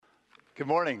Good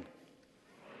morning.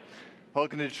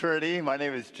 Welcome to Trinity. My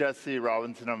name is Jesse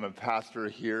Robinson. I'm a pastor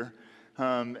here.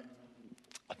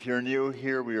 If you're new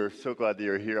here, we are so glad that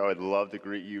you're here. I would love to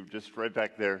greet you just right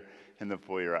back there in the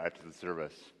foyer after the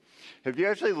service. If you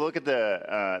actually look at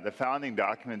the founding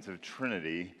documents of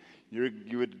Trinity,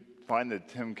 you would find that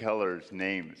Tim Keller's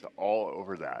name is all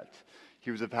over that. He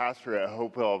was a pastor at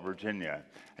Hopewell, Virginia,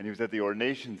 and he was at the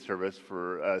ordination service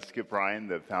for Skip Ryan,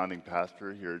 the founding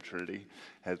pastor here at Trinity,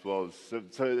 as well as,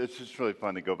 so it's just really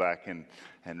fun to go back and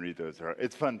read those.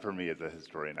 It's fun for me as a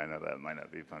historian. I know that might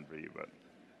not be fun for you, but.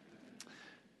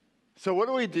 So what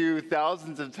do we do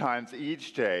thousands of times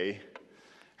each day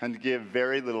and give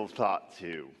very little thought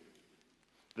to,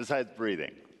 besides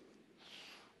breathing?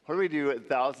 What do we do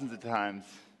thousands of times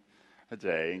a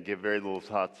day and give very little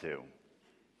thought to?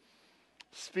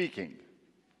 Speaking.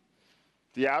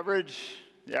 The average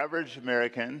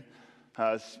American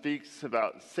speaks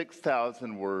about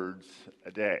 6,000 words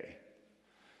a day.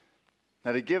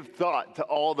 Now, to give thought to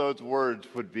all those words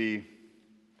would be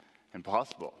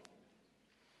impossible.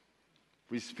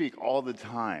 We speak all the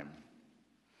time.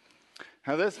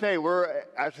 Now, this May, we're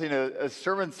actually in a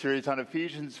sermon series on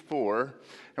Ephesians 4,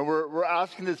 and we're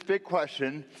asking this big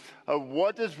question of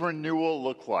what does renewal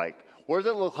look like? What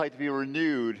does it look like to be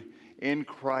renewed in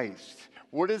Christ?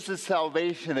 What is the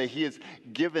salvation that He has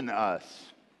given us?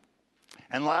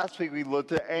 And last week we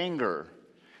looked at anger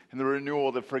and the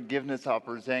renewal that forgiveness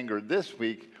offers anger. This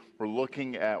week we're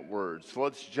looking at words. So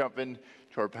let's jump into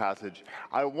our passage.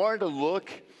 I wanted to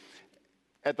look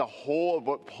at the whole of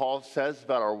what Paul says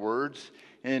about our words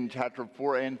in chapter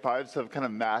 4 and 5, so I've kind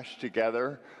of mashed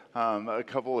together a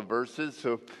couple of verses.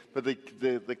 But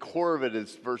the core of it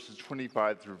is verses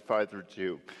 25 through 5 through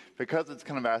 2. Because it's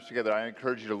kind of mashed together, I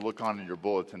encourage you to look on in your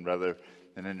bulletin rather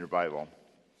than in your Bible.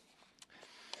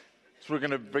 So we're going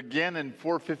to begin in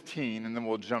 4:15, and then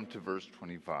we'll jump to verse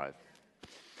 25.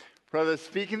 Rather,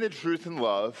 speaking the truth in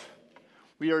love,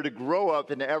 we are to grow up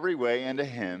in every way into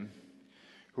Him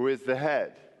who is the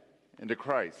head, into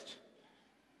Christ.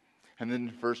 And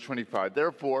then verse 25,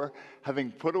 therefore,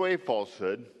 having put away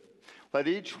falsehood, let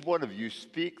each one of you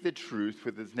speak the truth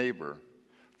with his neighbor,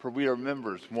 for we are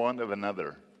members one of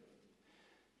another.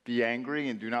 Be angry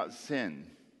and do not sin.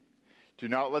 Do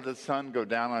not let the sun go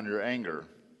down on your anger.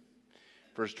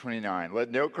 Verse 29,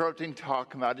 let no corrupting talk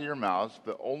come out of your mouths,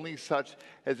 but only such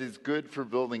as is good for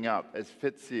building up, as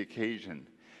fits the occasion,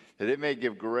 that it may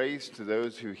give grace to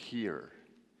those who hear.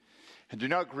 And do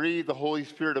not grieve the Holy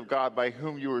Spirit of God, by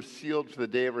whom you were sealed for the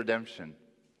day of redemption.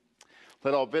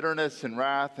 Let all bitterness and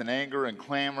wrath and anger and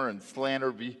clamor and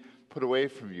slander be put away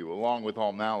from you, along with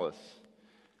all malice.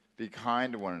 Be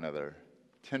kind to one another,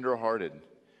 tender-hearted,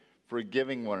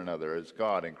 forgiving one another as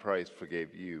God in Christ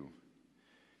forgave you.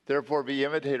 Therefore be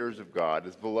imitators of God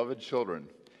as beloved children,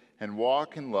 and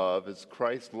walk in love as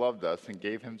Christ loved us and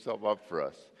gave himself up for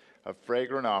us, a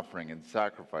fragrant offering and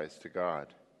sacrifice to God.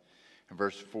 In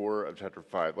verse 4 of chapter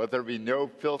 5, let there be no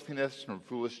filthiness, nor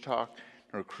foolish talk,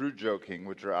 nor crude joking,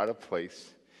 which are out of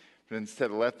place, but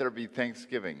instead let there be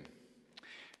thanksgiving.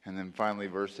 And then finally,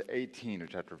 verse 18 of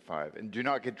chapter 5, and do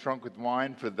not get drunk with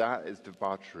wine, for that is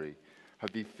debauchery,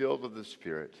 but be filled with the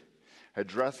Spirit,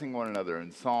 addressing one another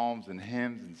in psalms and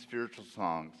hymns and spiritual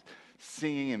songs,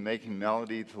 singing and making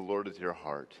melody to the Lord with your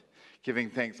heart, giving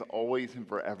thanks always and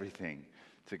for everything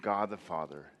to God the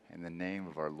Father, in the name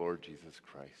of our Lord Jesus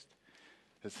Christ.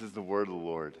 This is the word of the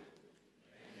Lord.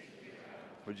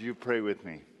 Would you pray with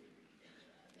me?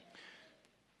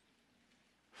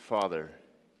 Father,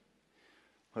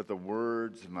 let the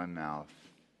words of my mouth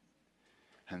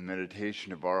and the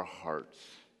meditation of our hearts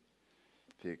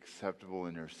be acceptable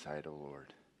in your sight, O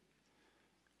Lord,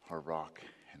 our rock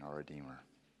and our Redeemer.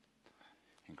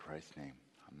 In Christ's name,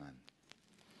 amen.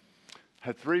 I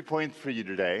have 3 points for you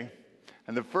today,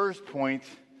 and the first point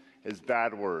is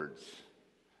bad words.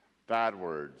 Bad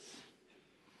words.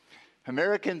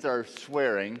 Americans are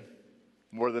swearing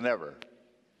more than ever.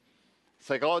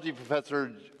 Psychology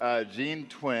professor Gene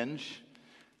Twenge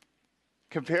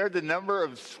compared the number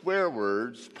of swear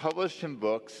words published in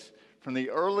books from the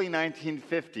early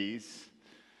 1950s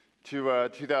to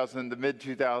the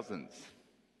mid-2000s.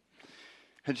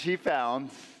 And she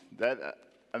found that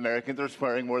Americans are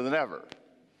swearing more than ever.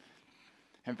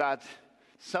 In fact,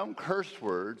 some curse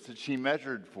words that she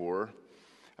measured for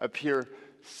appear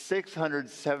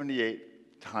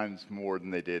 678 times more than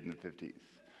they did in the 50s.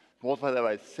 Multiply that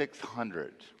by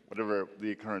 600, whatever the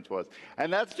occurrence was.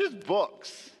 And that's just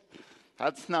books.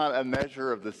 That's not a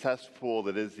measure of the cesspool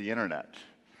that is the internet,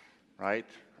 right?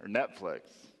 Or Netflix.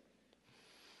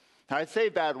 Now, I say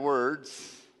bad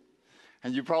words,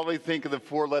 and you probably think of the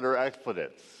 4-letter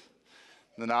expletives.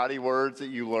 The naughty words that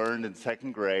you learned in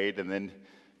second grade and then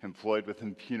employed with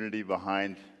impunity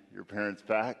behind your parents'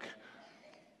 back.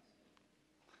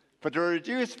 But to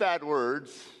reduce bad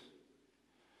words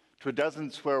to a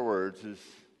dozen swear words is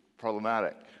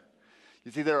problematic.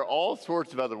 You see, there are all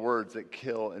sorts of other words that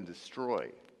kill and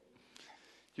destroy.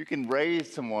 You can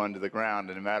raise someone to the ground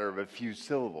in a matter of a few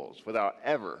syllables without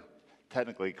ever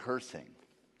technically cursing.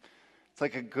 It's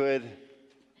like a good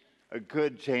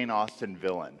Jane Austen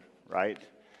villain, right?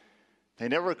 They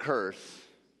never curse,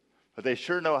 but they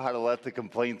sure know how to let the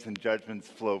complaints and judgments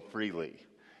flow freely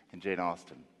in Jane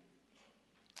Austen.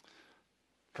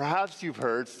 Perhaps you've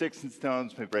heard, sticks and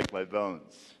stones may break my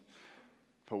bones,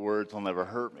 but words will never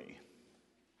hurt me.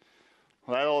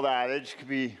 Well, that old adage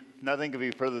nothing could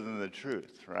be further than the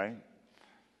truth, right?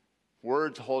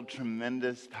 Words hold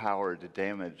tremendous power to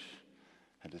damage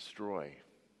and destroy.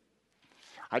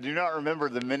 I do not remember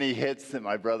the many hits that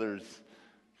my brothers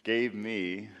gave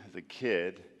me as a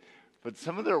kid, but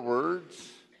some of their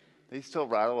words, they still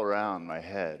rattle around my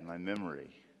head, my memory,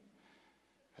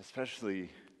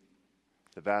 especially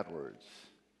the bad words.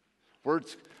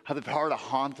 Words have the power to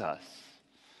haunt us.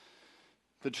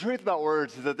 The truth about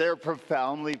words is that they're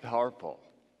profoundly powerful.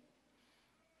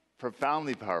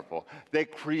 Profoundly powerful. They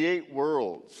create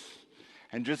worlds,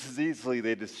 and just as easily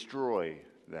they destroy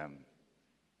them.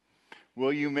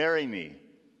 Will you marry me?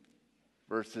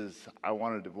 Versus, I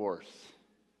want a divorce.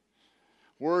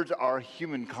 Words are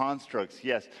human constructs,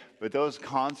 yes, but those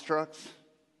constructs,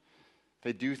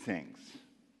 they do things.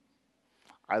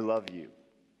 I love you.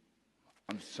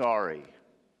 I'm sorry.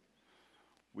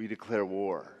 We declare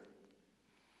war.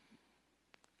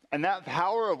 And that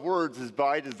power of words is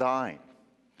by design.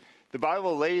 The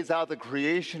Bible lays out the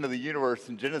creation of the universe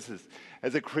in Genesis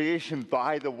as a creation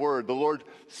by the Word, the Lord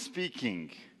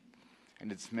speaking,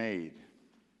 and it's made.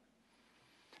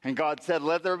 And God said,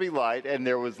 let there be light, and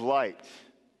there was light.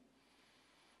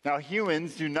 Now,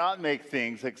 humans do not make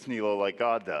things ex nihilo like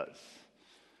God does.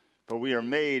 But we are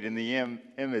made in the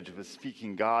image of a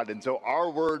speaking God, and so our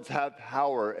words have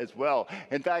power as well.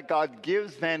 In fact, God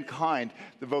gives mankind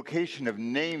the vocation of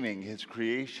naming his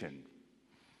creation.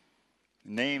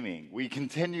 Naming. We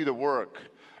continue the work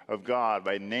of God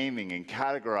by naming and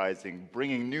categorizing,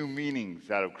 bringing new meanings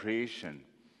out of creation.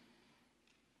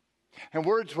 And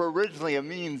words were originally a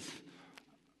means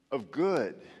of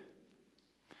good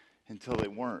until they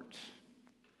weren't.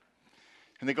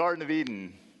 In the Garden of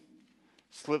Eden,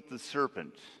 slipped the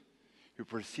serpent who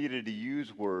proceeded to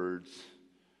use words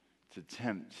to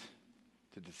tempt,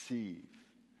 to deceive,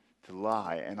 to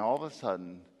lie. And all of a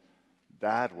sudden,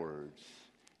 bad words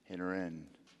enter into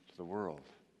the world.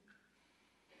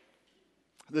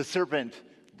 The serpent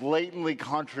blatantly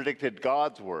contradicted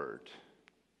God's word.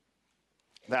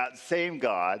 That same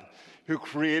God who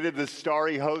created the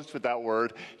starry host with that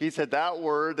word, he said that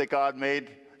word that God made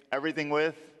everything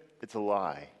with, it's a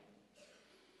lie.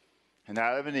 And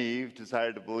Adam and Eve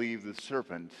decided to believe the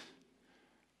serpent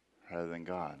rather than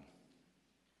God.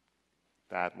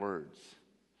 Bad words.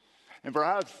 And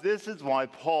perhaps this is why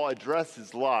Paul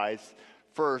addresses lies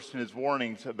first in his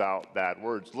warnings about bad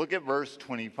words. Look at verse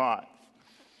 25.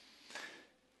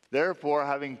 Therefore,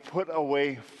 having put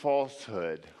away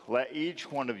falsehood, let each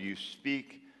one of you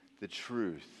speak the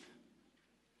truth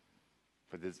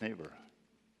with his neighbor.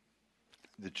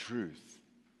 The truth.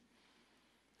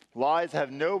 Lies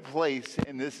have no place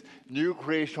in this new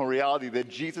creational reality that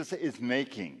Jesus is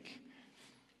making.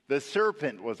 The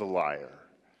serpent was a liar.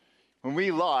 When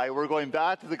we lie, we're going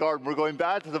back to the garden. We're going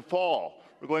back to the fall.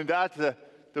 We're going back to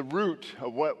the root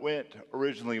of what went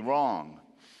originally wrong.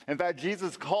 In fact,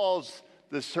 Jesus calls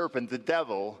the serpent, the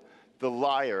devil, the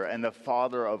liar, and the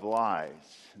father of lies.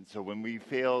 And so when we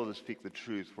fail to speak the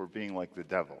truth, we're being like the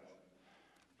devil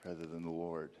rather than the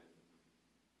Lord.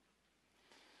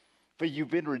 But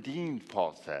you've been redeemed,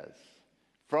 Paul says,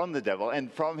 from the devil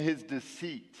and from his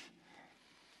deceit.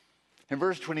 In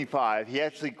verse 25, he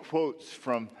actually quotes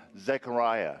from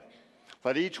Zechariah.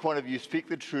 Let each one of you speak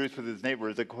the truth with his neighbor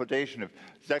is a quotation of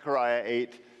Zechariah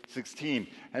 8:16.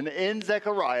 And in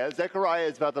Zechariah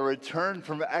is about the return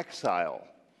from exile.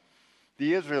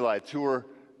 The Israelites who were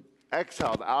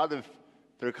exiled out of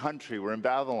their country, were in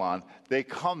Babylon, they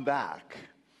come back.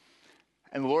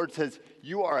 And the Lord says,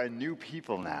 you are a new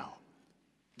people now.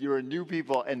 You're a new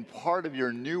people, and part of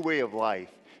your new way of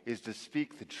life is to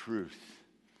speak the truth.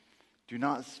 Do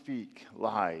not speak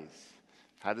lies.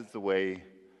 That is the way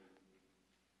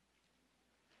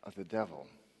of the devil.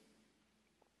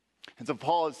 And so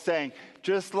Paul is saying,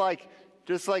 just like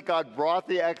God brought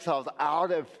the exiles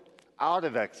out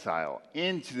of exile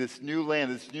into this new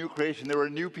land, this new creation, there were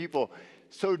new people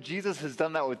So Jesus has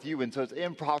done that with you, and so it's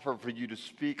improper for you to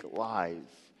speak lies.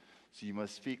 So you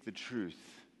must speak the truth.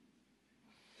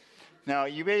 Now,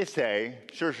 you may say,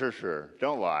 sure,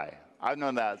 don't lie. I've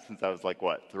known that since I was like,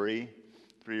 what, 3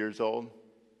 years old?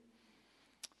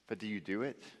 But do you do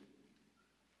it?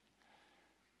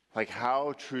 Like,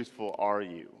 how truthful are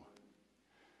you?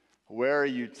 Where are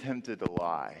you tempted to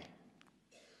lie?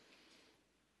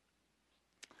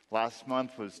 Last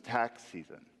month was tax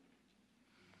season.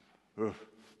 Ugh.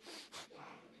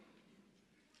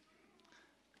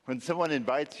 When someone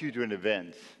invites you to an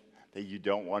event that you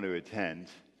don't want to attend,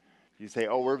 you say,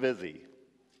 oh, we're busy,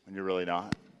 when you're really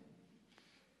not.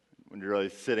 When you're really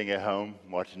sitting at home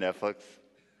watching Netflix.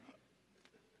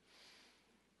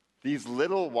 These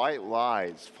little white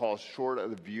lies fall short of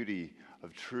the beauty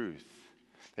of truth.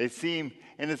 They seem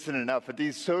innocent enough, but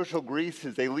these social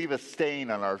greases, they leave a stain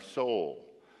on our soul.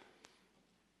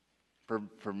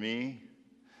 For me,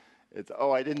 it's,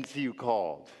 oh, I didn't see you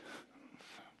called,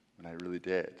 when I really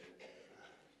did.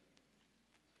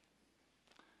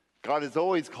 God has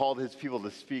always called his people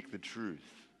to speak the truth.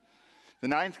 The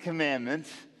 9th commandment,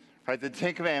 right, the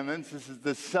 10 commandments, this is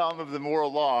the sum of the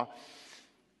moral law.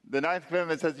 The 9th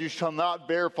commandment says, you shall not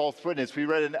bear false witness. We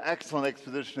read an excellent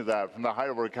exposition of that from the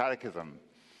Heidelberg Catechism.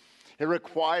 It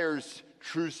requires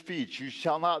true speech. You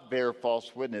shall not bear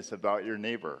false witness about your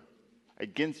neighbor,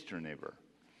 against your neighbor.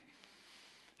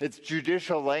 It's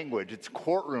judicial language. It's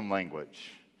courtroom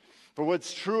language. But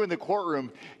what's true in the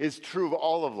courtroom is true of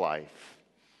all of life.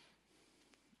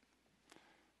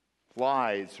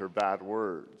 Lies are bad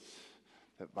words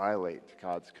that violate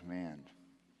God's command.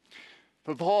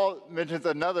 But Paul mentions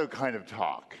another kind of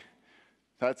talk.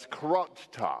 That's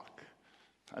corrupt talk,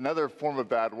 another form of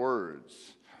bad words.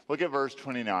 Look at verse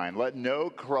 29. Let no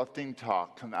corrupting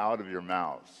talk come out of your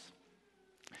mouths.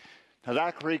 Now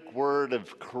that Greek word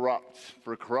of corrupt,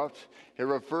 for corrupt, it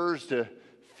refers to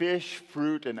fish,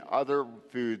 fruit, and other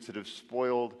foods that have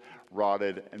spoiled,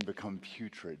 rotted, and become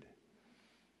putrid.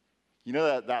 You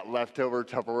know that leftover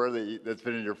Tupperware that's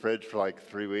been in your fridge for like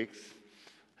 3 weeks,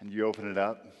 and you open it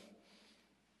up?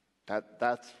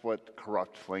 That's what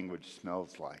corrupt language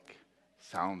smells like,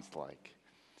 sounds like.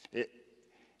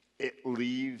 It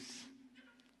leaves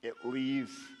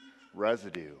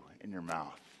residue in your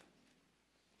mouth.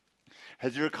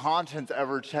 Has your conscience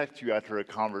ever checked you after a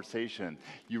conversation?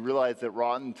 You realize that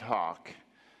rotten talk,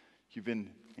 you've been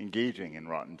engaging in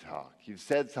rotten talk. You've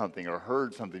said something or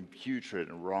heard something putrid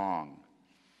and wrong.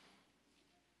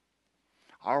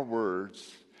 Our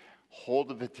words hold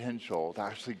the potential to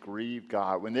actually grieve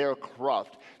God. When they are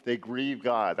corrupt, they grieve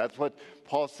God. That's what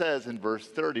Paul says in verse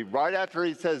 30. Right after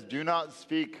he says, do not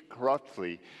speak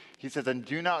corruptly, he says, and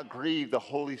do not grieve the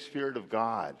Holy Spirit of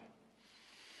God.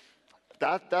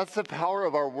 That's the power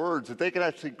of our words, that they can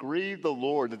actually grieve the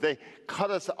Lord, that they cut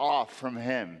us off from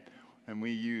him when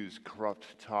we use corrupt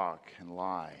talk and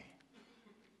lie.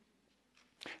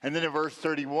 And then in verse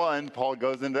 31, Paul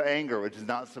goes into anger, which is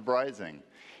not surprising.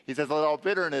 He says, let all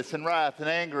bitterness and wrath and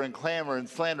anger and clamor and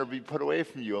slander be put away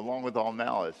from you, along with all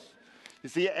malice. You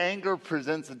see, anger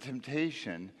presents a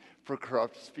temptation for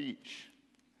corrupt speech.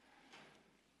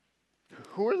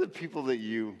 Who are the people that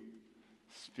you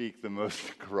speak the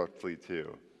most corruptly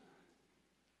to?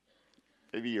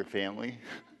 Maybe your family,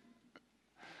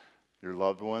 your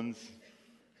loved ones.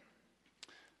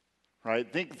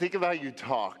 Right? Think of how you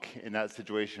talk in that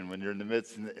situation when you're in the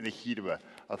midst, in the heat of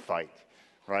a fight,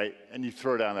 right? And you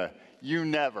throw down you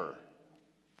never.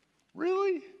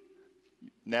 Really?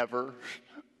 Never?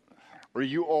 Or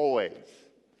you always?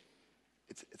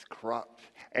 It's corrupt.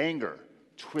 Anger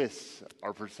twists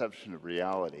our perception of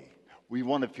reality. We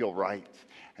want to feel right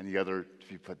and the other to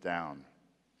be put down.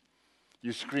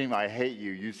 You scream, I hate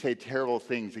you. You say terrible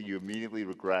things that you immediately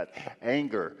regret.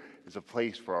 Anger is a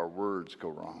place where our words go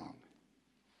wrong.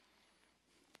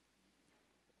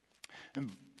 And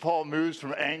Paul moves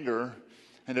from anger,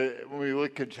 and when we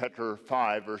look at chapter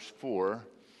 5, verse 4,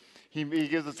 he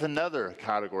gives us another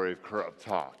category of corrupt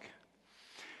talk.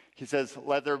 He says,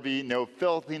 let there be no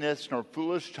filthiness, nor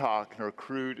foolish talk, nor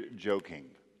crude joking.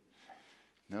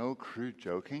 No crude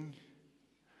joking?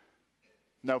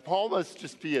 Now, Paul must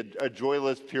just be a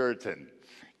joyless Puritan,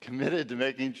 committed to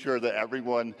making sure that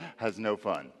everyone has no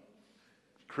fun.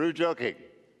 Crude joking.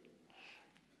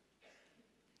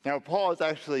 Now, Paul has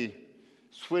actually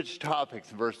switched topics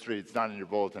in verse 3. It's not in your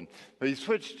bulletin. But he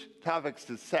switched topics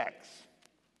to sex.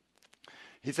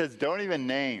 He says, don't even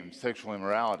name sexual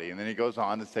immorality. And then he goes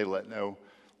on to say,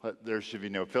 there should be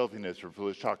no filthiness or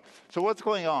foolish talk. So what's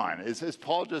going on? Is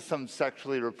Paul just some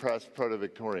sexually repressed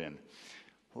proto-Victorian?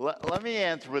 Let me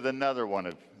answer with another one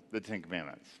of the 10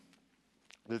 Commandments.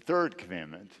 The third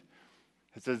commandment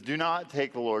It says, do not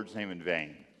take the Lord's name in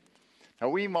vain. Now,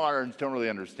 we moderns don't really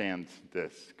understand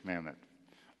this commandment.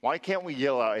 Why can't we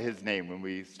yell out his name when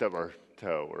we stub our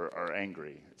toe or are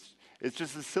angry? It's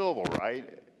just a syllable, right?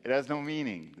 It has no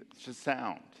meaning. It's just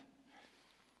sound.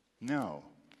 No,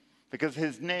 because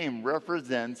his name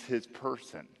represents his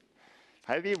person.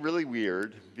 It'd be really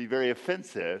weird, be very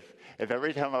offensive, if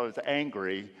every time I was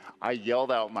angry, I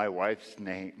yelled out my wife's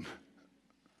name,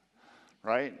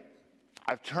 right?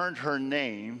 I've turned her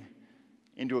name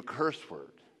into a curse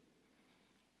word,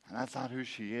 and that's not who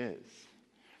she is,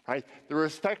 right? The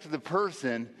respect to the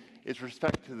person is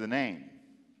respect to the name.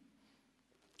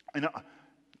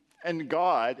 And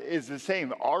God is the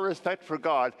same. Our respect for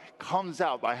God comes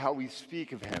out by how we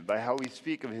speak of him, by how we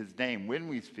speak of his name, when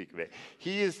we speak of it.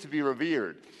 He is to be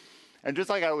revered. And just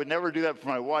like I would never do that for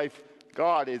my wife,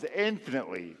 God is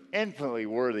infinitely, infinitely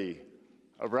worthy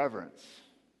of reverence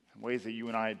in ways that you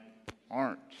and I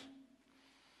aren't.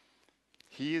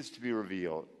 He is to be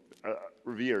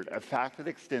revered, a fact that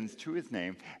extends to his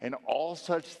name and all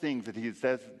such things that he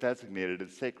has designated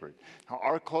as sacred. Now,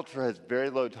 our culture has very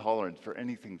low tolerance for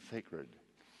anything sacred.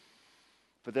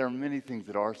 But there are many things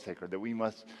that are sacred that we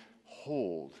must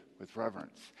hold with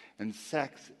reverence. And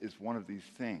sex is one of these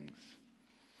things.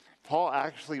 Paul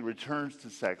actually returns to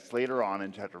sex later on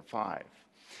in chapter 5.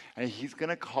 And he's going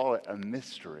to call it a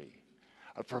mystery,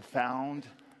 a profound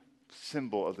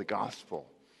symbol of the gospel.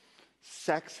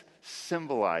 Sex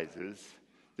symbolizes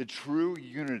the true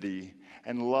unity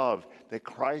and love that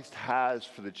Christ has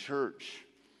for the church.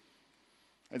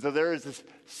 And so there is this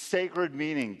sacred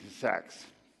meaning to sex.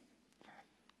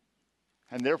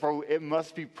 And therefore, it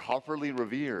must be properly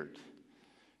revered.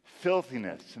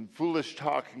 Filthiness and foolish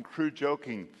talk and crude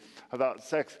joking about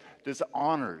sex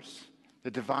dishonors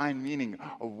the divine meaning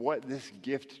of what this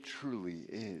gift truly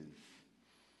is.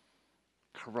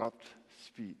 Corrupt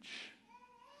speech.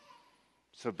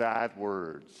 So bad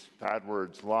words,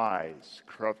 lies,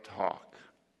 corrupt talk.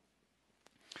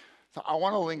 So I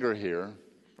want to linger here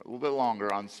for a little bit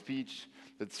longer on speech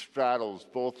that straddles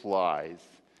both lies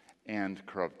and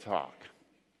corrupt talk.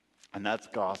 And that's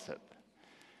gossip.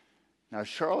 Now,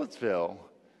 Charlottesville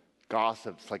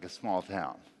gossips like a small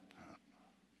town.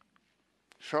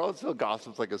 Charlottesville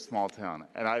gossips like a small town.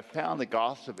 And I found that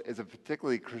gossip is a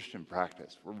particularly Christian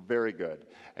practice. We're very good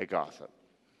at gossip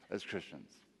as Christians.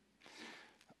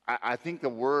 I think the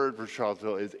word for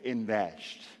Charlottesville is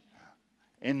enmeshed.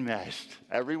 Enmeshed.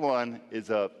 Everyone is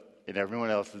up in everyone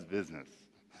else's business.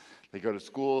 They go to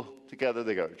school together,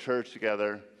 they go to church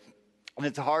together. And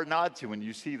it's hard not to when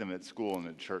you see them at school and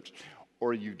at church,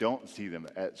 or you don't see them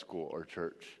at school or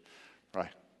church,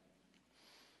 right?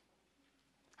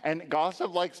 And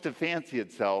gossip likes to fancy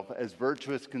itself as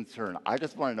virtuous concern. I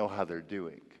just want to know how they're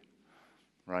doing,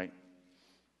 right?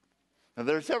 Now,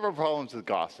 there are several problems with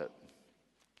gossip.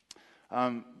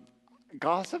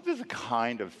 Gossip is a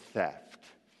kind of theft.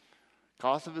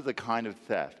 Gossip is a kind of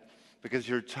theft because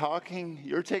you're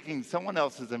taking someone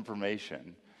else's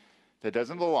information that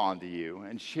doesn't belong to you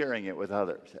and sharing it with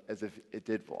others as if it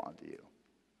did belong to you.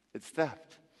 It's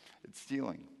theft. It's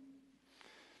stealing.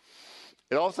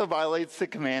 It also violates the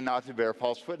command not to bear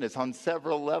false witness on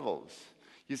several levels.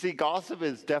 You see, gossip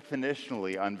is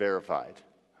definitionally unverified.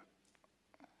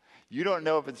 You don't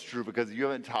know if it's true because you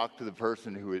haven't talked to the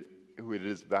person who it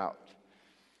is about.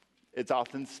 It's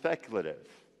often speculative,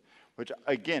 which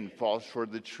again falls short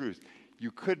of the truth.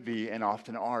 You could be and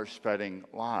often are spreading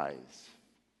lies.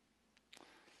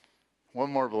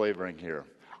 One more belaboring here.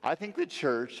 I think the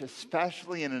church,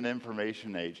 especially in an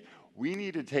information age, we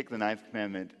need to take the ninth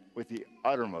commandment with the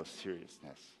uttermost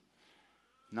seriousness,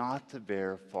 not to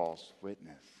bear false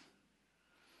witness.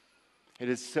 It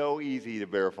is so easy to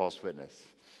bear false witness.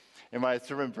 In my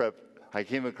sermon prep, I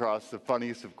came across the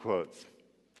funniest of quotes.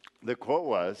 The quote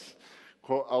was,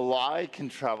 quote, "A lie can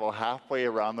travel halfway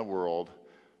around the world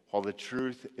while the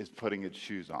truth is putting its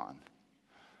shoes on."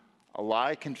 A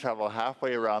lie can travel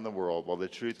halfway around the world while the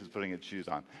truth is putting its shoes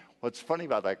on. What's funny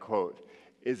about that quote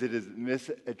is it is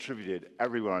misattributed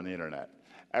everywhere on the internet.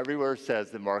 Everywhere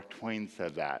says that Mark Twain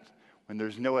said that, when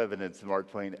there's no evidence that Mark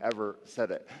Twain ever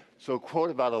said it. So a quote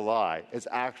about a lie is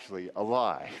actually a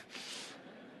lie.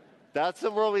 That's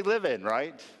the world we live in,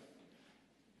 right?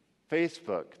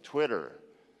 Facebook, Twitter,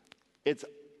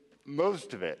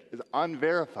 most of it is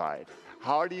unverified.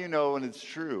 How do you know when it's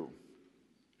true?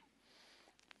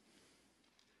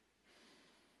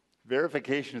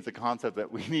 Verification is a concept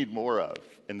that we need more of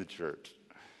in the church.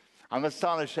 I'm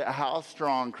astonished at how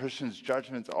strong Christians'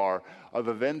 judgments are of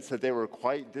events that they were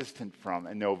quite distant from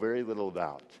and know very little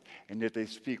about, and yet they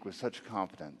speak with such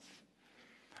confidence.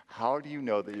 How do you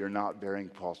know that you're not bearing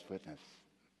false witness?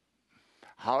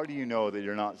 How do you know that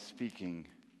you're not speaking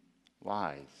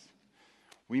lies?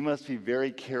 We must be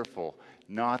very careful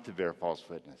not to bear false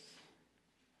witness.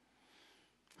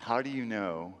 How do you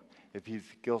know if he's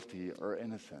guilty or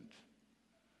innocent?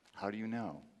 How do you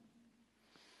know?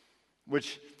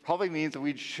 Which probably means that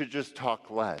we should just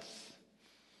talk less,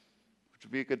 which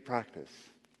would be a good practice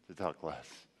to talk less.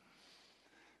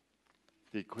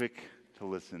 Be quick to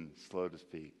listen, slow to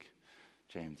speak,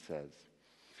 James says.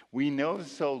 We know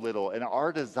so little, and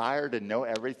our desire to know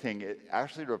everything, it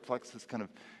actually reflects this kind of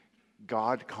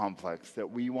God complex that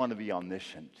we want to be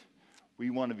omniscient.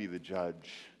 We want to be the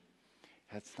judge.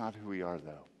 That's not who we are,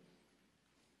 though.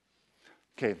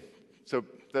 Okay, so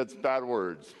that's bad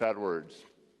words, bad words.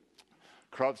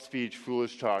 Corrupt speech,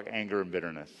 foolish talk, anger, and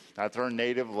bitterness. That's our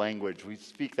native language. We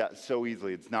speak that so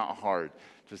easily. It's not hard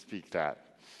to speak that.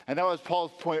 And that was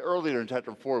Paul's point earlier in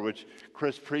chapter 4, which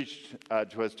Chris preached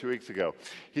to us 2 weeks ago.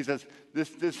 He says,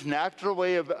 this natural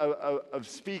way of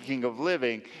speaking, of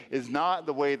living, is not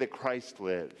the way that Christ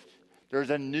lived. There's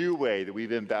a new way that we've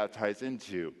been baptized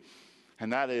into,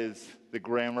 and that is the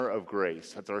grammar of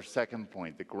grace. That's our second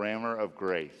point, the grammar of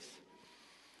grace.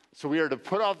 So we are to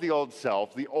put off the old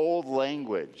self, the old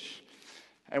language,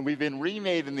 and we've been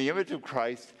remade in the image of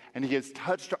Christ, and he has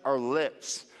touched our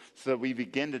lips so that we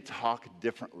begin to talk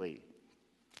differently.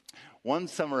 One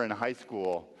summer in high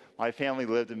school, my family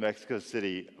lived in Mexico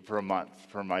City for a month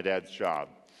for my dad's job.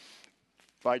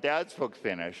 My dad spoke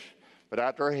Spanish, but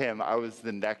after him, I was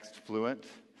the next fluent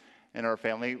in our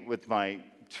family with my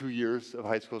 2 years of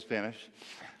high school Spanish.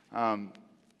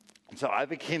 So I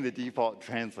became the default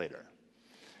translator.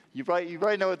 You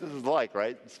probably know what this is like,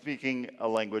 right? Speaking a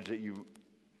language that you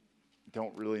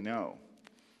don't really know.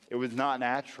 It was not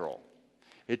natural.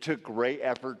 It took great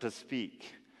effort to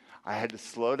speak. I had to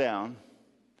slow down,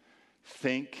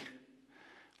 think,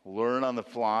 learn on the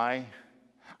fly.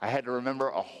 I had to remember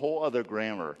a whole other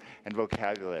grammar and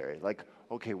vocabulary. Like,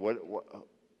 okay,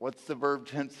 what's the verb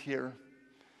tense here?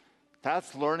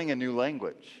 That's learning a new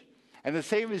language. And the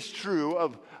same is true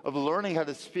of learning how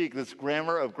to speak this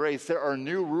grammar of grace. There are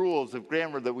new rules of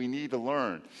grammar that we need to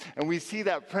learn. And we see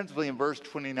that principally in verse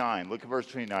 29. Look at verse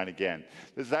 29 again.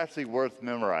 This is actually worth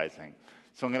memorizing.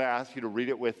 So I'm going to ask you to read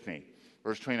it with me.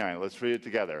 Verse 29, let's read it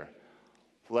together.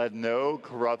 Let no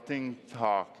corrupting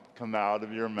talk come out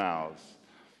of your mouths,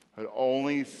 but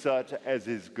only such as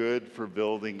is good for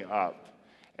building up,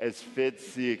 as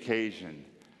fits the occasion,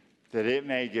 that it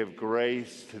may give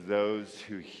grace to those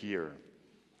who hear.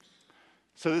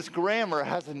 So this grammar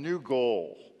has a new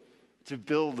goal, to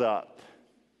build up.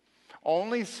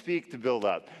 Only speak to build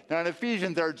up. Now in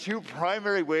Ephesians, there are two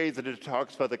primary ways that it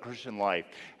talks about the Christian life.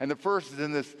 And the first is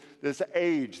in this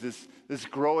age, this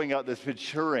growing up, this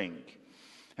maturing.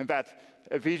 In fact,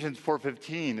 Ephesians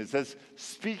 4:15, it says,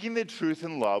 speaking the truth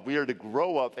in love, we are to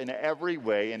grow up in every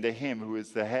way into him who is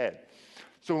the head.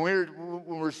 So when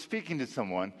we're speaking to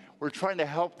someone, we're trying to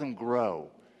help them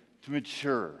grow, to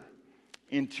mature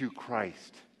into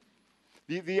Christ.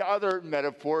 The other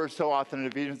metaphor so often in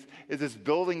Ephesians is this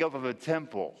building up of a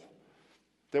temple,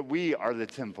 that we are the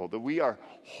temple, that we are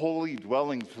holy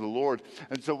dwellings for the Lord.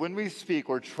 And so when we speak,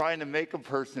 we're trying to make a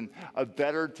person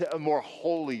a more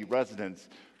holy residence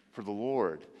for the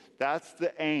Lord. That's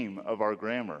the aim of our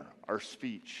grammar, our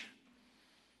speech.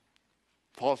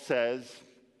 Paul says,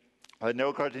 let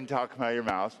no corrupting talk come out of your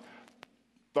mouth,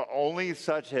 but only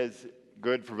such as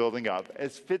good for building up,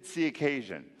 as fits the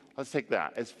occasion. Let's take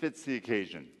that, as fits the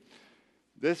occasion.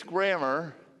 This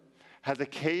grammar has a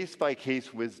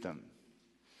case-by-case wisdom.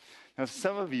 Now,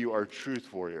 some of you are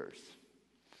truth warriors.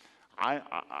 I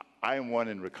am one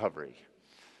in recovery.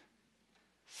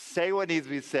 Say what needs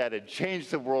to be said and change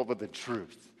the world with the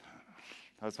truth.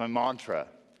 That's my mantra.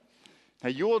 Now,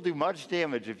 you will do much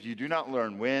damage if you do not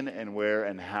learn when and where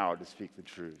and how to speak the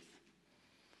truth.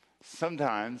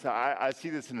 Sometimes, I see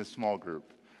this in a small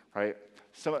group, right?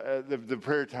 So the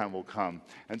prayer time will come,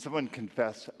 and someone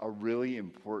confess a really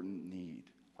important need.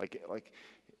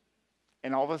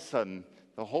 And all of a sudden,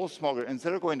 the whole small group,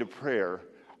 instead of going to prayer,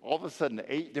 all of a sudden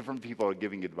 8 different people are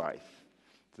giving advice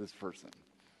to this person.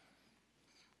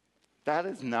 That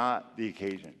is not the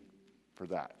occasion for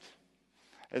that.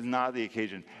 It's not the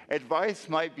occasion. Advice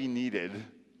might be needed,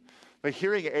 but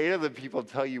hearing 8 other people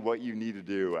tell you what you need to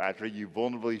do after you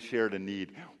vulnerably shared a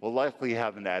need will likely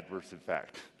have an adverse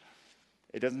effect.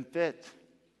 It doesn't fit.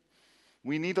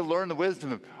 We need to learn the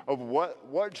wisdom of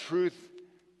what truth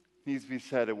needs to be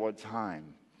said at what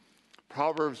time.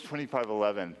 Proverbs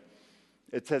 25:11,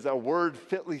 it says, a word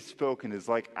fitly spoken is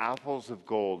like apples of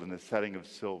gold in a setting of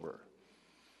silver.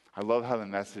 I love how the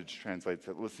Message translates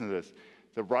it. Listen to this.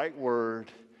 The right word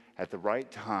at the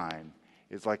right time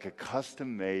is like a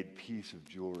custom-made piece of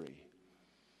jewelry.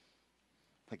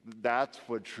 Like, that's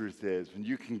what truth is, when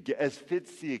you can get, as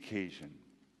fits the occasion.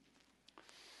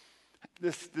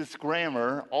 This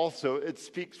grammar also, it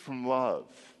speaks from love.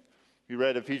 We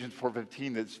read Ephesians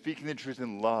 4:15, that speaking the truth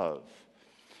in love.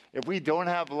 If we don't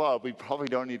have love, we probably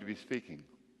don't need to be speaking.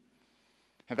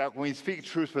 In fact, when we speak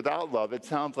truth without love, it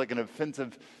sounds like an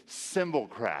offensive cymbal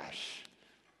crash.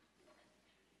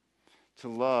 To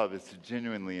love is to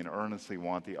genuinely and earnestly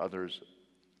want the other's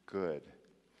good.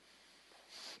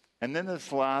 And then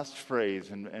this last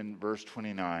phrase in verse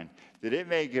 29, that it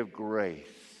may give grace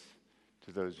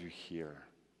to those who hear.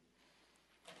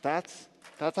 That's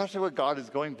actually what God is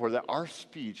going for, that our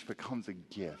speech becomes a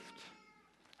gift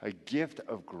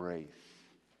of grace.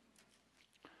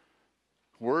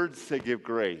 Words that give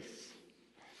grace.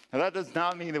 Now, that does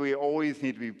not mean that we always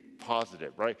need to be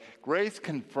positive, right? Grace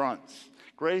confronts.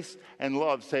 Grace and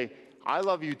love say, I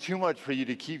love you too much for you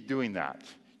to keep doing that.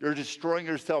 You're destroying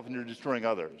yourself and you're destroying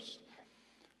others.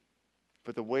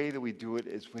 But the way that we do it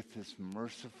is with this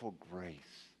merciful grace.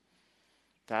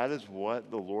 That is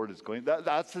what the Lord is going.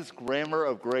 That's this grammar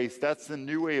of grace. That's the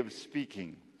new way of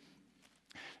speaking.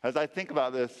 As I think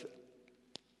about this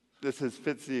as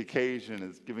fits the occasion,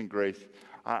 as giving grace.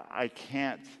 I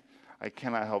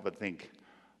cannot help but think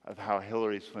of how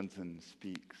Hillary Swenson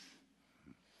speaks.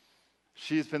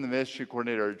 She's been the ministry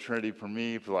coordinator at Trinity for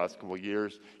me for the last couple of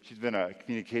years. She's been a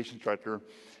communications director.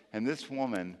 And this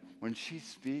woman, when she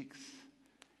speaks,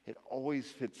 it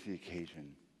always fits the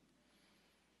occasion.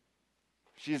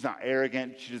 She is not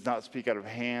arrogant. She does not speak out of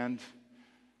hand.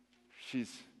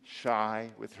 She's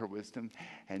shy with her wisdom.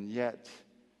 And yet,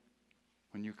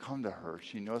 when you come to her,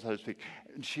 she knows how to speak.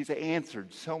 And she's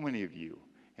answered so many of you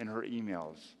in her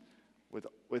emails with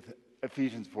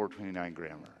Ephesians 4:29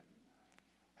 grammar.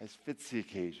 As fits the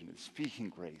occasion, it's speaking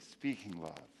grace, speaking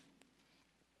love.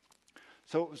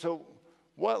 So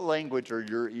what language are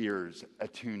your ears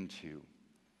attuned to?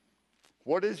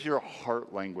 What is your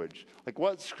heart language? Like,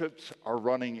 what scripts are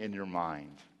running in your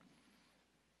mind?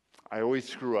 I always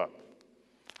screw up.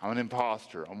 I'm an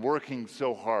imposter. I'm working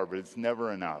so hard, but it's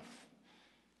never enough.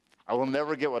 I will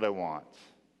never get what I want.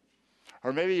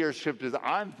 Or maybe your script is,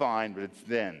 I'm fine, but it's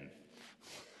then.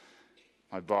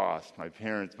 My boss, my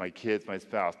parents, my kids, my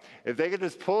spouse. If they could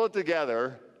just pull it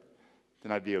together,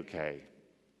 then I'd be okay.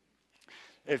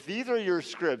 If these are your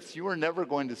scripts, you are never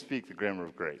going to speak the grammar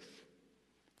of grace.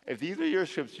 If these are your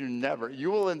scripts, you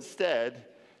will instead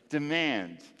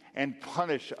demand and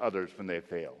punish others when they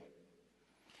fail.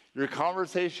 Your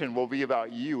conversation will be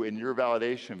about you and your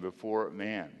validation before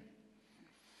man.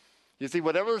 You see,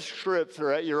 whatever scripts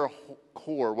are at your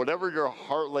core, whatever your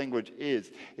heart language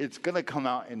is, it's going to come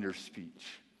out in your speech.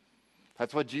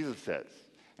 That's what Jesus says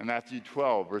in Matthew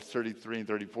 12, verse 33 and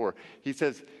 34. He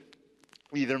says,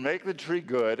 either make the tree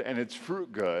good and its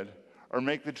fruit good, or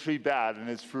make the tree bad and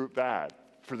its fruit bad.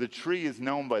 For the tree is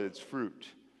known by its fruit.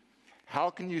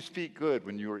 How can you speak good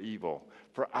when you are evil?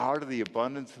 For out of the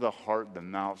abundance of the heart, the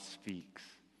mouth speaks.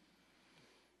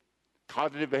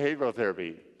 Cognitive behavioral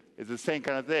therapy is the same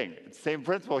kind of thing. It's the same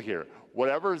principle here.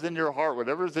 Whatever is in your heart,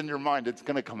 whatever is in your mind, it's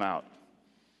going to come out.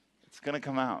 It's going to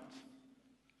come out.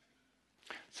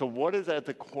 So what is at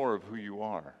the core of who you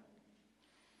are?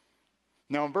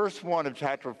 Now in verse 1 of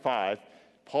chapter 5,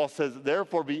 Paul says,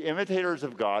 therefore be imitators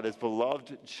of God as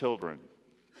beloved children.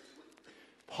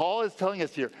 Paul is telling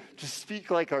us here to speak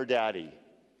like our daddy.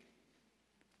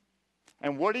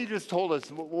 And what he just told us,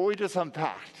 what we just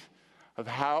unpacked, of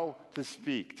how to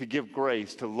speak, to give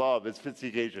grace, to love as fits the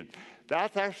occasion.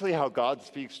 That's actually how God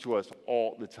speaks to us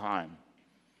all the time.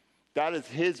 That is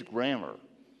his grammar.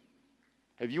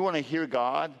 If you want to hear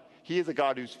God, he is a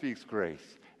God who speaks grace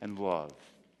and love.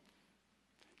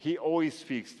 He always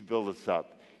speaks to build us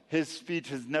up. His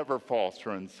speech is never false or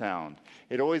unsound.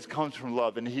 It always comes from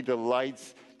love, and he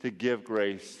delights to give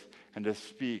grace and to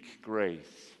speak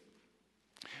grace.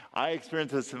 I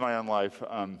experienced this in my own life.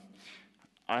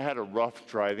 I had a rough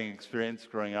driving experience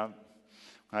growing up.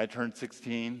 When I turned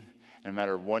 16, in a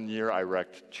matter of 1 year, I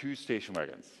wrecked two station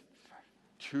wagons.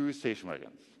 Two station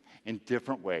wagons in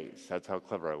different ways. That's how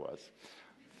clever I was.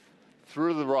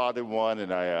 Threw the rod in one,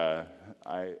 and I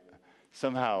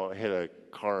somehow hit a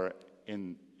car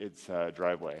in its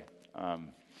driveway.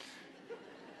 And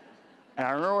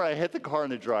I remember when I hit the car in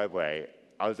the driveway,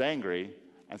 I was angry,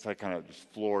 and so I kind of just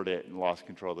floored it and lost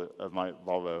control of my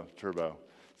Volvo Turbo.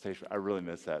 I really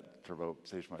miss that turbo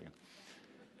station wagon.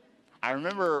 I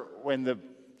remember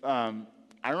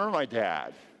my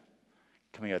dad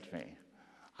coming up to me.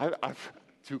 I've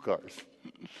two cars.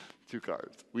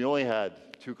 We only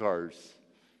had two cars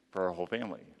for our whole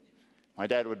family. My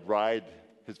dad would ride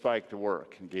his bike to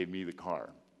work and gave me the car.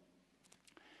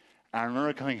 And I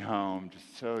remember coming home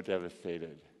just so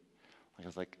devastated. I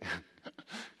was like,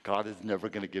 God is never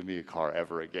going to give me a car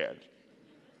ever again.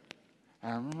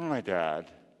 And I remember my dad.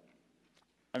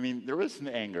 I mean, there was some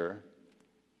anger,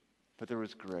 but there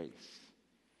was grace.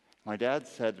 My dad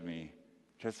said to me,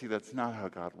 Jesse, that's not how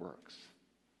God works.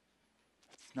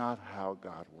 That's not how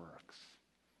God works.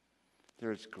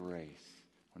 There's grace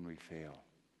when we fail.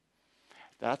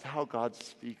 That's how God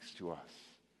speaks to us.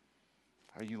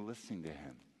 Are you listening to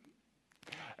him?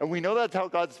 And we know that's how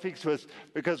God speaks to us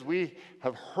because we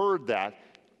have heard that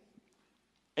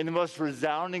in the most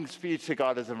resounding speech that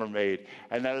God has ever made,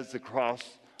 and that is the cross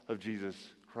of Jesus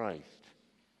Christ.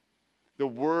 The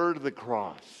word of the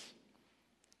cross.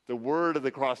 The word of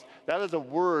the cross. That is a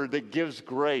word that gives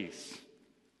grace.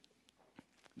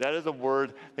 That is a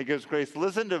word that gives grace.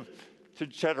 Listen to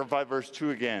chapter 5, verse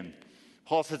 2 again.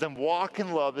 Paul says, and walk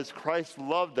in love as Christ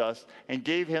loved us and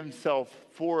gave himself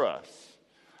for us,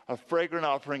 a fragrant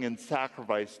offering and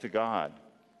sacrifice to God.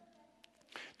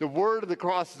 The word of the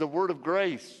cross is a word of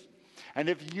grace. And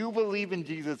if you believe in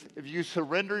Jesus, if you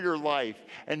surrender your life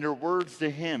and your words to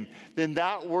him, then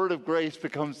that word of grace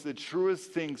becomes the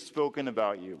truest thing spoken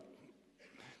about you.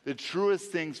 The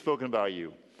truest thing spoken about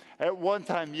you. At one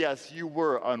time, yes, you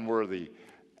were unworthy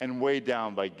and weighed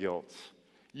down by guilt.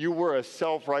 You were a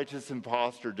self-righteous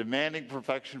imposter, demanding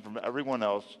perfection from everyone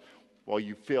else while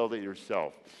you failed at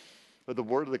yourself. But the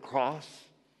word of the cross,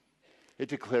 it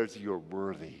declares you are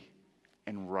worthy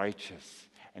and righteous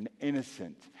and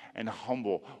innocent and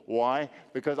humble. Why?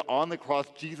 Because on the cross,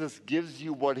 Jesus gives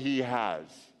you what he has.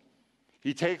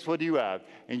 He takes what you have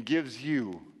and gives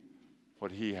you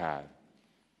what he had.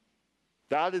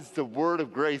 That is the word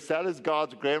of grace. That is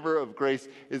God's grammar of grace,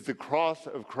 is the cross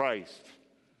of Christ.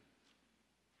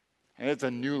 And it's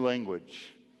a new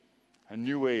language, a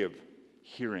new way of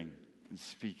hearing and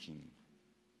speaking.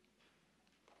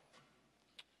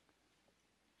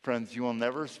 Friends, you will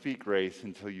never speak grace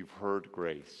until you've heard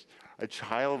grace. A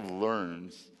child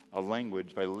learns a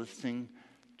language by listening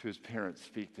to his parents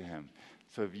speak to him.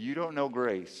 So if you don't know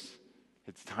grace,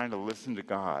 it's time to listen to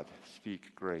God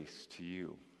speak grace to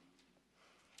you.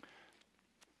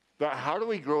 But how do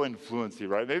we grow in fluency,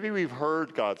 right? Maybe we've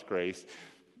heard God's grace,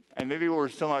 and maybe we're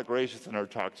still not gracious in our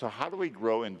talk. So how do we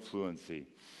grow in fluency?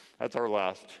 That's our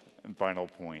last and final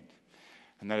point.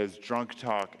 And that is drunk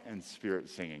talk and spirit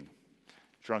singing.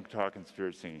 Drunk talk and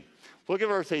spirit singing. Look at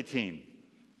verse 18.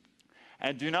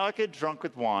 And do not get drunk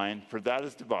with wine, for that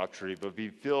is debauchery, but be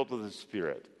filled with the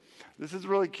Spirit. This is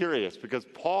really curious because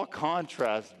Paul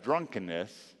contrasts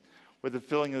drunkenness with the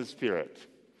filling of the Spirit.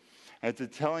 And it's a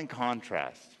telling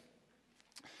contrast.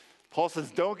 Paul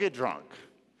says, don't get drunk.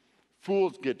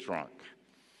 Fools get drunk.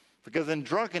 Because in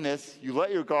drunkenness, you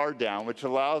let your guard down, which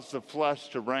allows the flesh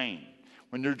to reign.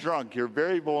 When you're drunk, you're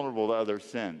very vulnerable to other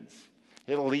sins.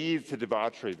 It leads to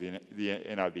debauchery, the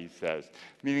NIV says,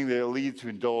 meaning that it leads to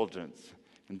indulgence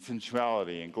and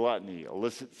sensuality and gluttony,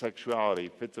 illicit sexuality,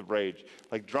 fits of rage.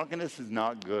 Like drunkenness is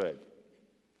not good.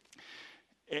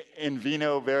 In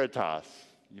vino veritas,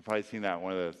 you've probably seen that in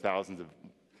one of the thousands of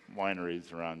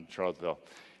wineries around Charlottesville.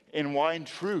 In wine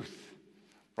truth,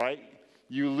 right?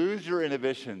 You lose your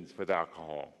inhibitions with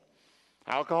alcohol.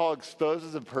 Alcohol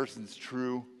exposes a person's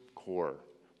true core,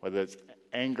 whether it's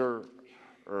anger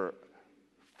or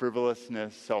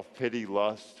frivolousness, self-pity,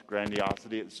 lust,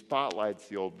 grandiosity. It spotlights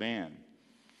the old man.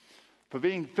 But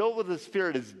being filled with the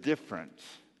Spirit is different.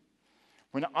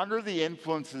 When under the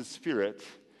influence of the Spirit,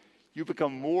 you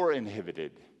become more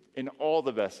inhibited in all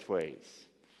the best ways.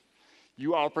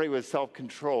 You operate with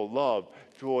self-control, love,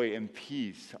 joy, and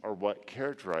peace are what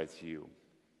characterize you.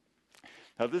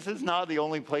 Now, this is not the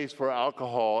only place where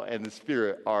alcohol and the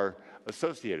Spirit are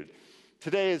associated.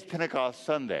 Today is Pentecost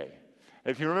Sunday.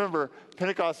 If you remember,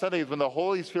 Pentecost Sunday is when the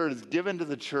Holy Spirit is given to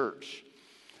the church.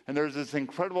 And there's this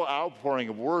incredible outpouring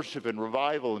of worship and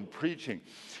revival and preaching.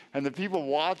 And the people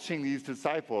watching these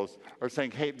disciples are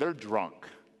saying, hey, they're drunk.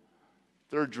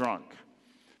 They're drunk.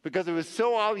 Because it was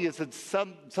so obvious that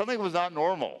something was not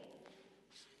normal.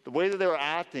 The way that they were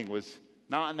acting was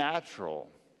not natural.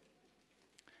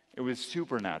 It was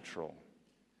supernatural.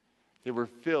 They were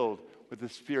filled with the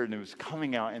Spirit, and it was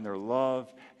coming out in their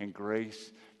love and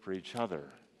grace for each other.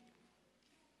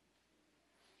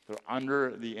 They're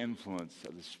under the influence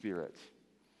of the Spirit.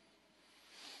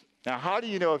 Now, how do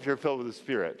you know if you're filled with the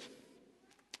Spirit?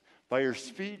 By your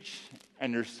speech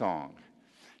and your song.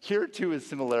 Here, too, is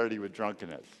similarity with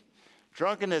drunkenness.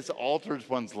 Drunkenness alters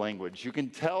one's language. You can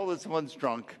tell that someone's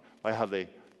drunk by how they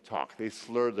talk. They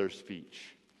slur their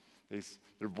speech.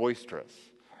 They're boisterous.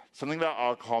 Something about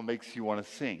alcohol makes you want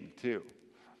to sing, too,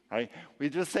 right? We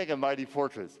just sang A Mighty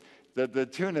Fortress. The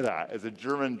tune of that is a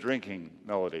German drinking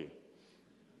melody.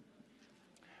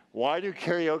 Why do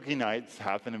karaoke nights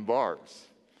happen in bars,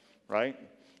 right?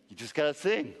 You just got to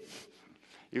sing,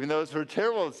 even though we're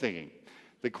terrible at singing.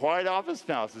 The quiet office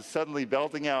mouse is suddenly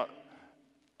belting out,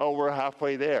 oh, we're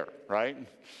halfway there, right?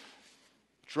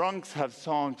 Drunks have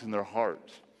songs in their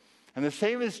heart. And the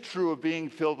same is true of being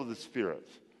filled with the Spirit.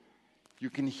 You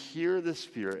can hear the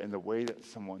Spirit in the way that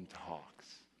someone talks.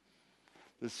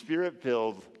 The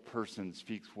Spirit-filled person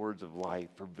speaks words of life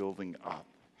for building up.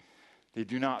 They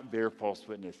do not bear false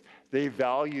witness. They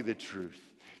value the truth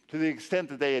to the extent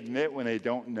that they admit when they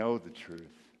don't know the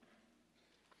truth.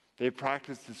 They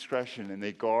practice discretion and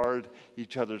they guard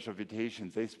each other's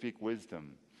reputations. They speak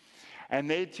wisdom. And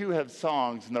they too have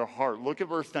songs in their heart. Look at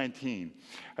verse 19.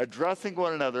 Addressing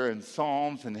one another in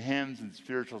psalms and hymns and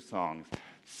spiritual songs,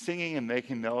 singing and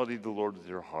making melody to the Lord with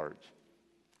your heart.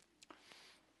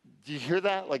 Do you hear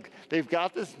that? Like, they've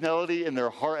got this melody in their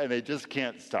heart and they just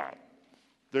can't stop.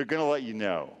 They're going to let you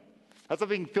know. That's what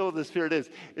being filled with the Spirit is.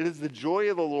 It is the joy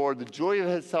of the Lord, the joy of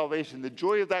his salvation, the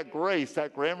joy of that grace,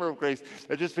 that grammar of grace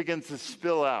that just begins to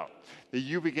spill out, that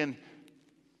you begin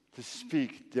to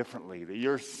speak differently, that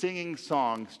you're singing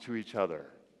songs to each other.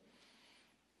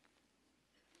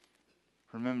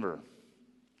 Remember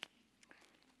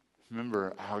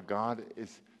how God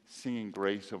is singing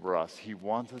grace over us. He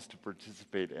wants us to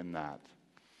participate in that.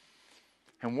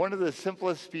 And one of the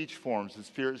simplest speech forms the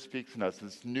Spirit speaks in us,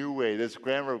 this new way, this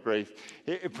grammar of grace,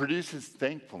 it produces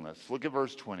thankfulness. Look at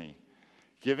verse 20.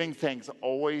 Giving thanks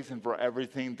always and for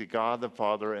everything to God the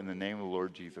Father in the name of the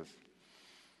Lord Jesus.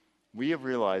 We have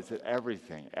realized that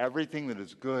everything that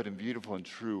is good and beautiful and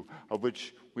true, of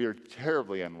which we are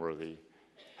terribly unworthy,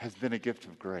 has been a gift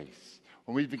of grace.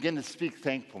 When we begin to speak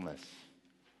thankfulness,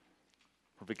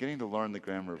 we're beginning to learn the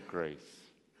grammar of grace.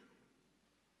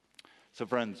 So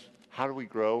friends, how do we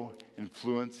grow in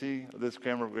fluency of this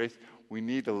grammar of grace? We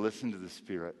need to listen to the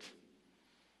Spirit.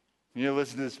 We need to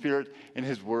listen to the Spirit in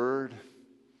his word.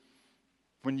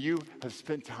 When you have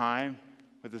spent time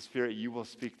with the Spirit, you will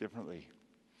speak differently.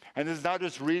 And this is not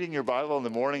just reading your Bible in the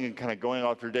morning and kind of going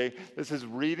off your day. This is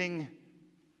reading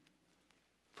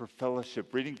for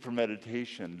fellowship, reading for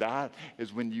meditation. That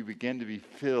is when you begin to be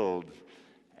filled,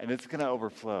 and it's going to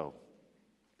overflow.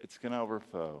 It's going to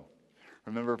overflow.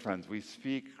 Remember, friends, we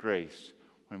speak grace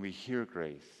when we hear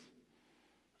grace.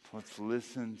 So let's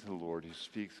listen to the Lord who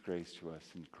speaks grace to us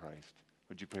in Christ.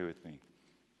 Would you pray with me?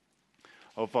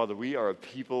 Oh, Father, we are a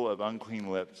people of unclean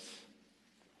lips.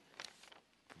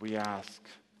 We ask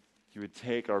you would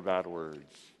take our bad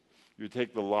words. You would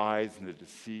take the lies and the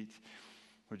deceit.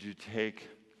 Would you take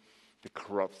the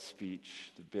corrupt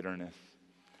speech, the bitterness?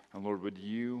 And Lord, would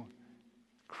you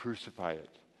crucify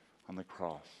it on the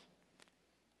cross?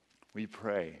 We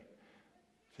pray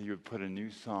that you would put a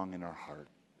new song in our heart.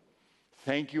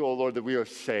 Thank you, O Lord, that we are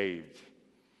saved,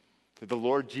 that the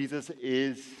Lord Jesus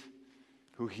is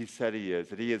who he said he is,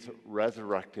 that he is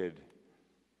resurrected,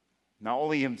 not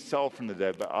only himself from the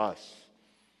dead, but us.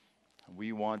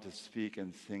 We want to speak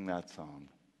and sing that song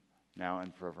now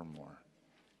and forevermore.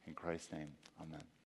 In Christ's name, amen.